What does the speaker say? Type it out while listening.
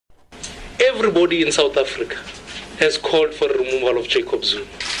everybody in South Africa has called for removal of Jacob Zuma.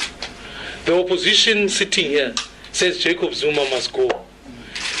 The opposition sitting here says Jacob Zuma must go.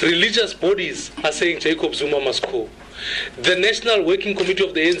 Religious bodies are saying Jacob Zuma must go. The National Working Committee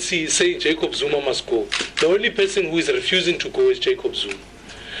of the ANC is saying Jacob Zuma must go. The only person who is refusing to go is Jacob Zuma.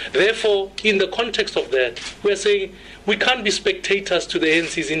 Therefore, in the context of that, we are saying we can't be spectators to the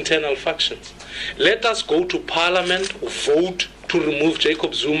ANC's internal factions. Let us go to Parliament, vote to remove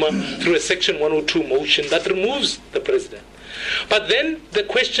Jacob Zuma through a Section 102 motion that removes the president. But then the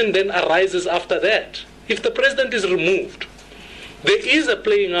question then arises after that. If the president is removed, there is a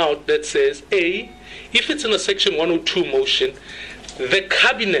playing out that says, A, if it's in a Section 102 motion, the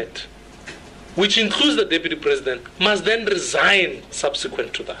cabinet, which includes the deputy president, must then resign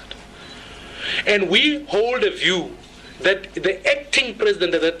subsequent to that. And we hold a view that the acting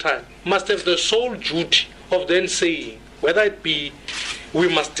president at that time must have the sole duty of then saying, whether it be we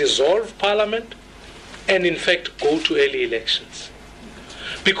must dissolve Parliament and in fact go to early elections.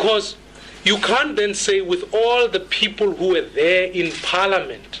 Because you can't then say with all the people who were there in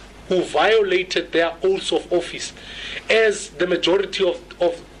Parliament who violated their oaths of office, as the majority of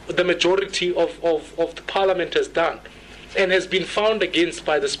the Parliament has done and has been found against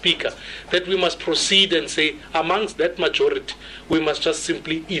by the Speaker, that we must proceed and say amongst that majority we must just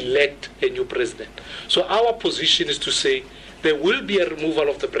simply elect a new president. So our position is to say there will be a removal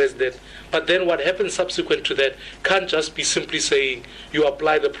of the president, but then what happens subsequent to that can't just be simply saying you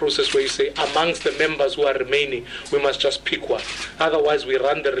apply the process where you say amongst the members who are remaining we must just pick one. Otherwise we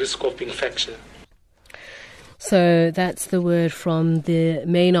run the risk of being factional. So that's the word from the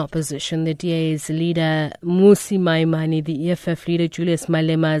main opposition. The DA's leader, Mmusi Maimane, the EFF leader, Julius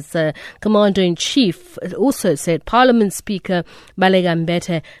Malema's commander-in-chief, also said Parliament Speaker Baleka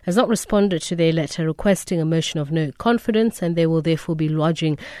Mbete has not responded to their letter requesting a motion of no confidence, and they will therefore be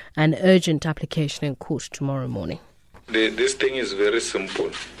lodging an urgent application in court tomorrow morning. This thing is very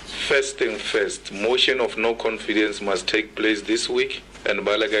simple. First thing first, motion of no confidence must take place this week, and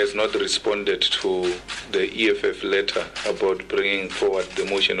Baleka has not responded to the EFF letter about bringing forward the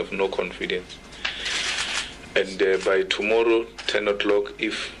motion of no confidence. And by tomorrow, 10 o'clock,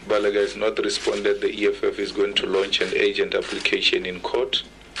 if Baleka has not responded, the EFF is going to launch an urgent application in court,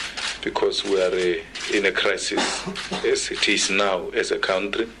 because we are in a crisis as it is now as a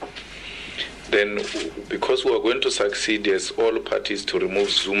country. Then, because we are going to succeed as all parties to remove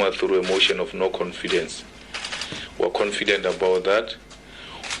Zuma through a motion of no confidence, we are confident about that.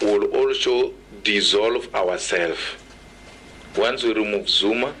 We will also dissolve ourselves. Once we remove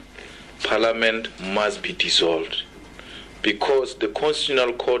Zuma, Parliament must be dissolved, because the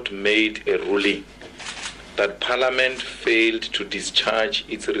Constitutional Court made a ruling that Parliament failed to discharge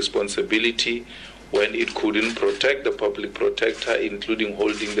its responsibility when it couldn't protect the public protector, including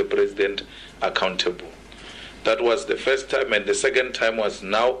holding the president accountable. That was the first time, and the second time was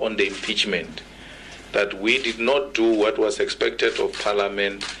now on the impeachment, that we did not do what was expected of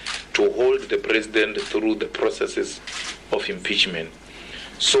Parliament to hold the president through the processes of impeachment.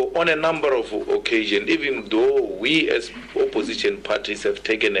 So on a number of occasions, even though we as opposition parties have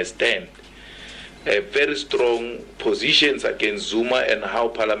taken a stand, very strong positions against Zuma and how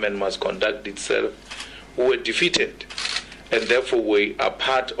Parliament must conduct itself, we were defeated. And therefore we are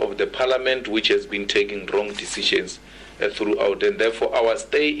part of the Parliament which has been taking wrong decisions throughout. And therefore our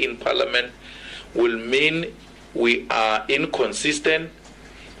stay in Parliament will mean we are inconsistent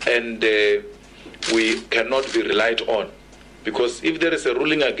and we cannot be relied on. Because if there is a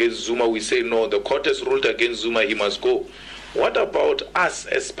ruling against Zuma, we say, no, the court has ruled against Zuma, he must go. What about us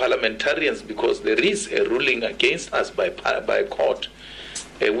as parliamentarians? Because there is a ruling against us by court.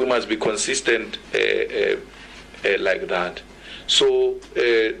 We must be consistent like that. So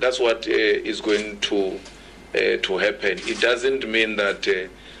that's what is going to happen. It doesn't mean that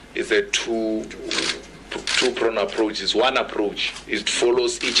it's a two-pronged approach. It's one approach. It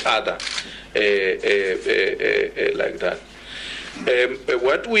follows each other like that.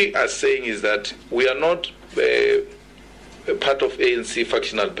 What we are saying is that we are not part of ANC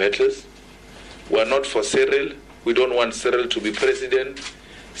factional battles. We are not for Cyril. We don't want Cyril to be president.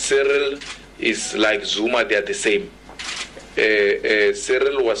 Cyril is like Zuma, they are the same.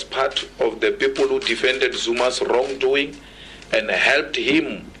 Cyril was part of the people who defended Zuma's wrongdoing and helped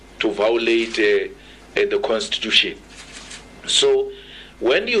him to violate the constitution. So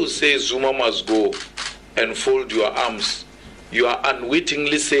when you say Zuma must go and fold your arms, you are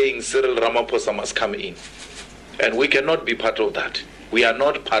unwittingly saying Cyril Ramaphosa must come in. And we cannot be part of that. We are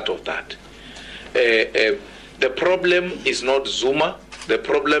not part of that. The problem is not Zuma. The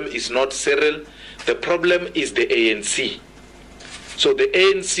problem is not Cyril. The problem is the ANC. So the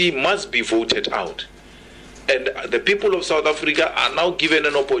ANC must be voted out. And the people of South Africa are now given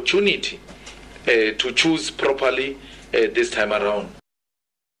an opportunity to choose properly this time around.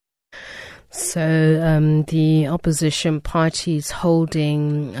 So the opposition parties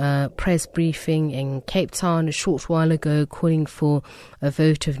holding a press briefing in Cape Town a short while ago, calling for a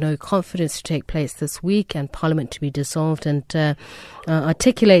vote of no confidence to take place this week and Parliament to be dissolved, and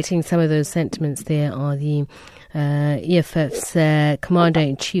articulating some of those sentiments there are the EFF's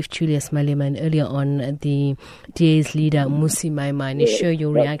Commander-in-Chief Julius Malema, and earlier on the DA's leader Mmusi Maimane. Share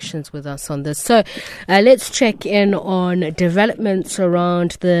your reactions with us on this. So let's check in on developments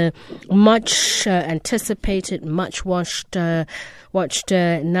around the much anticipated, much watched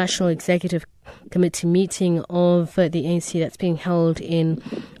National Executive Committee meeting of the ANC that's being held in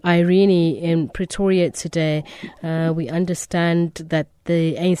Irene in Pretoria today. We understand that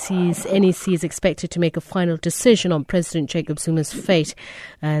the NEC is expected to make a final decision on President Jacob Zuma's fate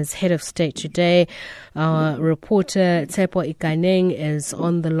as head of state today. Our reporter Tshepo Ikaneng is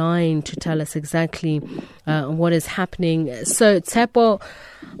on the line to tell us exactly what is happening. So Tshepo,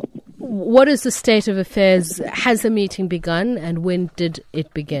 what is the state of affairs? Has the meeting begun, and when did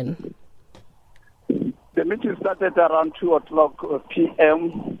it begin? The meeting started around 2 o'clock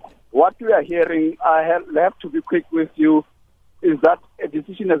p.m. What we are hearing, I have to be quick with you, is that a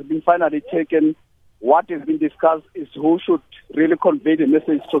decision has been finally taken. What has been discussed is who should really convey the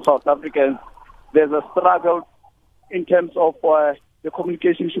message to South Africans. There's a struggle in terms of the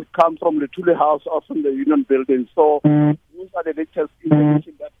communication should come from the Thule House or from the Union Building. So those are the latest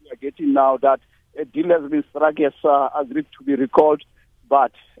information that we are getting now, that a deal has been struck, has agreed to be recalled,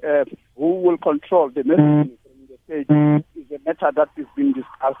 but who will control the messaging from the stage is a matter that is being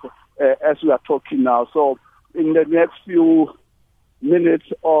discussed as we are talking now. So in the next few minutes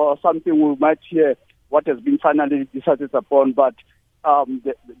or something, we might hear what has been finally decided upon, but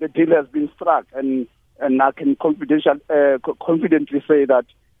the deal has been struck, and I can confidently say that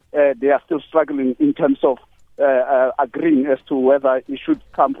they are still struggling in terms of agreeing as to whether it should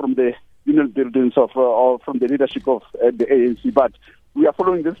come from the Union Buildings or from the leadership of the ANC. But we are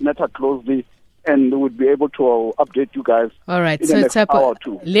following this matter closely, and we'll be able to update you guys. All right, so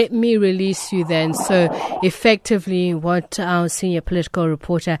Tshepo, let me release you then. So effectively what our senior political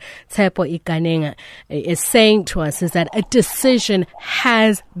reporter Tshepo Ikaneng is saying to us is that a decision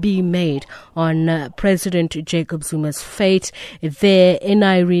has been made on President Jacob Zuma's fate there in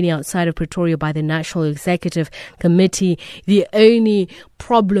Irene outside of Pretoria by the National Executive Committee. The only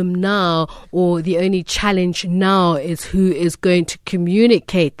problem now, or the only challenge now, is who is going to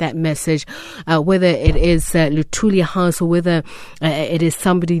communicate that message, whether it is Luthuli House or whether it is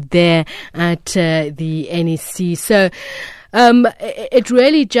somebody there at the NEC. So it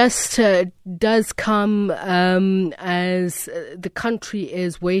really just does come as the country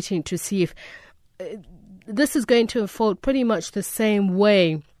is waiting to see if this is going to unfold pretty much the same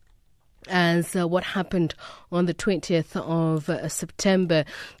way as what happened on the 20th of September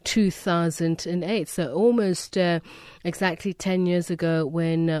 2008. So almost exactly 10 years ago,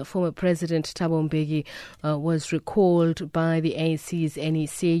 when former President Thabo Mbeki was recalled by the ANC's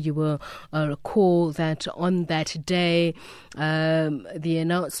NEC. You will recall that on that day, the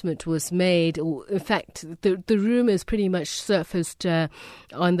announcement was made. In fact, the rumors pretty much surfaced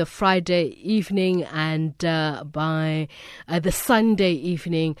on the Friday evening, and by the Sunday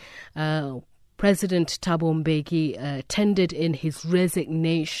evening, President Thabo Mbeki tendered in his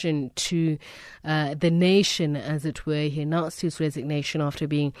resignation to the nation, as it were. He announced his resignation after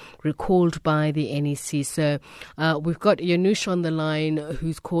being recalled by the NEC. So we've got Yanush on the line,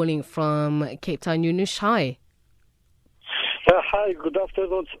 who's calling from Cape Town. Yanush, hi. Hi, good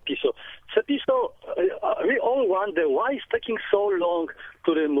afternoon, Tsepiso. Tsepiso, we all wonder why it's taking so long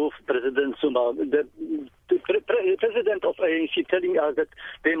to remove President Zuma. The president of ANC telling us that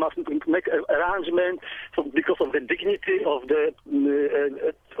they must make an arrangement because of the dignity of the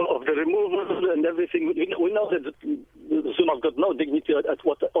removal and everything. We know that Zuma's got no dignity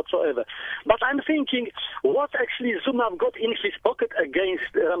whatsoever. But I'm thinking, what actually Zuma got in his pocket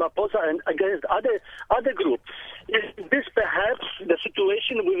against Ramaphosa and against other groups? Is this perhaps the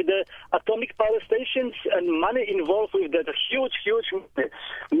situation with the atomic power stations and money involved with that huge money?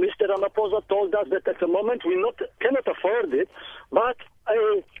 Mr. Ramaphosa told us that at the moment we cannot afford it, but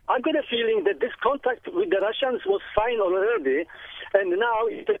I've got a feeling that this contact with the Russians was fine already, and now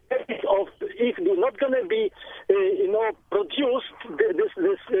it's a case of if they're not going to be, produced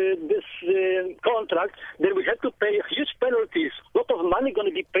this contract, then we have to pay huge penalties. A lot of money going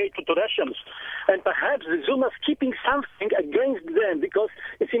to be paid to Russians, and perhaps Zuma's keeping something against them because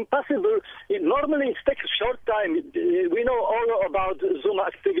it's impossible. Normally, it takes a short time. We know all about Zuma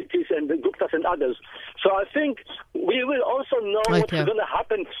activities and the Guptas and others. So I think we will also know what's going to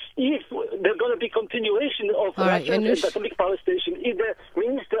happen if there's going to be continuation of Russia's atomic power station. If the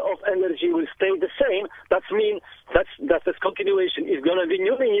Minister of Energy will stay the same, that means that's continuation. If going to be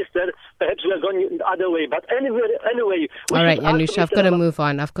new minister, perhaps we are going the other way. But anyway. All right, Yanush, I've got to move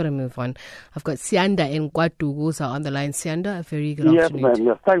on. I've got Sianda in KwaDukuza on the line. Sianda, a very good afternoon. Yes, ma'am.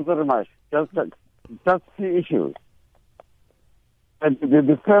 Yes, thanks very much. Just two issues. And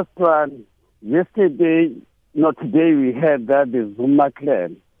the first one, yesterday, not today, we heard that the Zuma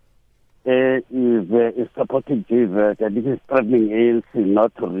clan is supporting JVET and it is threatening ANC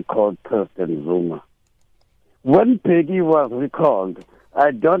not to recall President Zuma. When Peggy was recalled,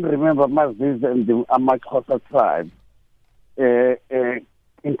 I don't remember much this and the Amaxhosa tribe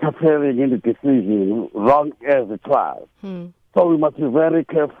interfering in the decision, wrong as it was. So we must be very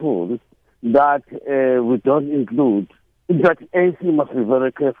careful that we don't include, in fact, ANC must be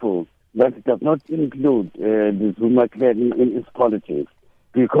very careful that it does not include the Zuma clan in its politics,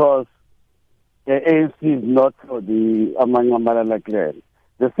 because ANC is not for the Amanyamalala clan.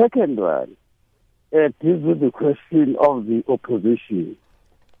 The second one deals with the question of the opposition.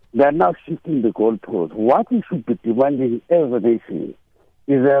 They are now shifting the goalpost. What we should be demanding as a nation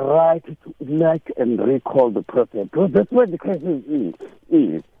is a right to elect and recall the president. Because that's where the crisis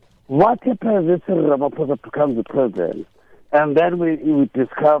is. What happens if Ramaphosa becomes the president and then we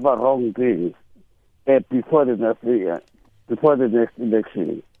discover wrong things before the next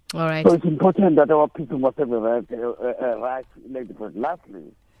election? All right. So it's important that our people must have a right to elect the president.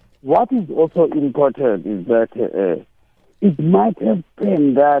 Lastly, what is also important is that it might have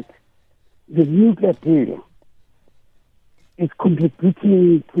been that the nuclear deal is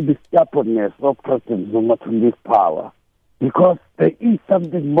contributing to the stubbornness of President Zuma to leave power, because there is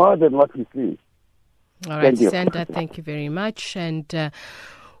something more than what we see. All right, Sandra, thank you very much. And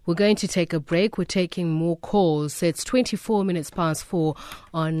we're going to take a break. We're taking more calls. It's 24 minutes past 4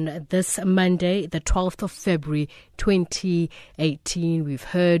 on this Monday, the 12th of February, 2018. We've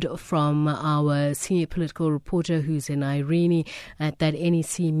heard from our senior political reporter who's in Irene at that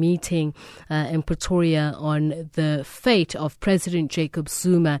NEC meeting in Pretoria on the fate of President Jacob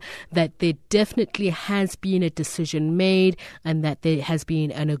Zuma, that there definitely has been a decision made and that there has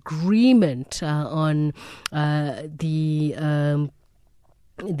been an agreement on the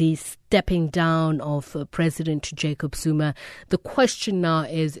stepping down of President Jacob Zuma. The question now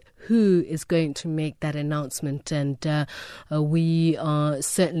is who is going to make that announcement, and we are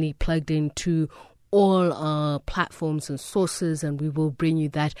certainly plugged into all our platforms and sources, and we will bring you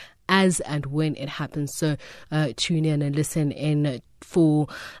that as and when it happens. So tune in and listen in for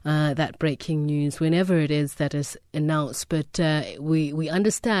that breaking news whenever it is that is announced. But we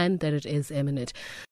understand that it is imminent.